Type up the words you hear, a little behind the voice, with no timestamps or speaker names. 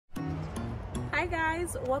Hi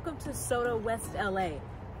guys, welcome to Sota, West LA.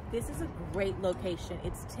 This is a great location.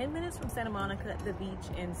 It's 10 minutes from Santa Monica, the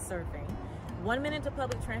beach, and surfing. 1 minute to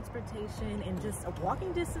public transportation and just a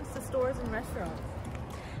walking distance to stores and restaurants.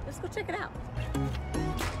 Let's go check it out.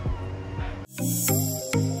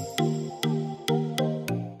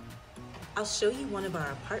 I'll show you one of our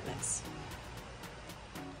apartments.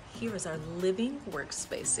 Here is our living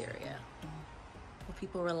workspace area where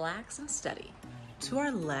people relax and study. To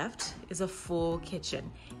our left is a full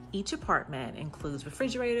kitchen. Each apartment includes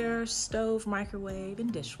refrigerator, stove, microwave,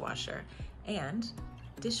 and dishwasher, and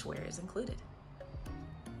dishware is included.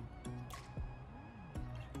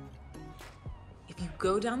 If you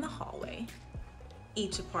go down the hallway,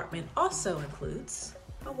 each apartment also includes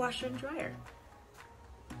a washer and dryer.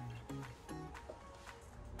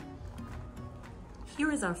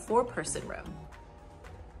 Here is our 4-person room.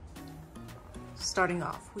 Starting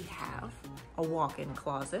off, we have a walk-in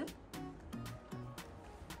closet,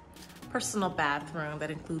 personal bathroom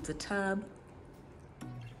that includes a tub,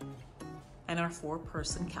 and our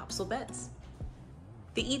 4-person capsule beds.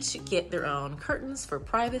 They each get their own curtains for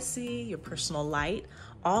privacy, your personal light.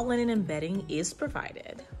 All linen and bedding is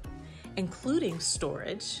provided, including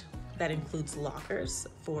storage that includes lockers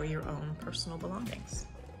for your own personal belongings.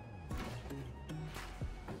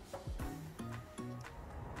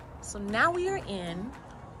 So now we are in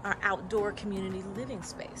our outdoor community living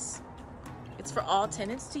space. It's for all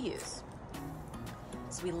tenants to use.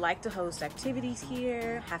 So we like to host activities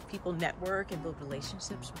here, have people network and build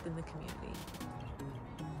relationships within the community.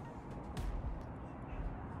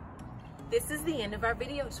 This is the end of our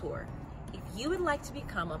video tour. If you would like to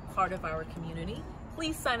become a part of our community,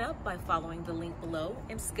 please sign up by following the link below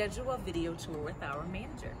and schedule a video tour with our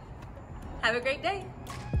manager. Have a great day.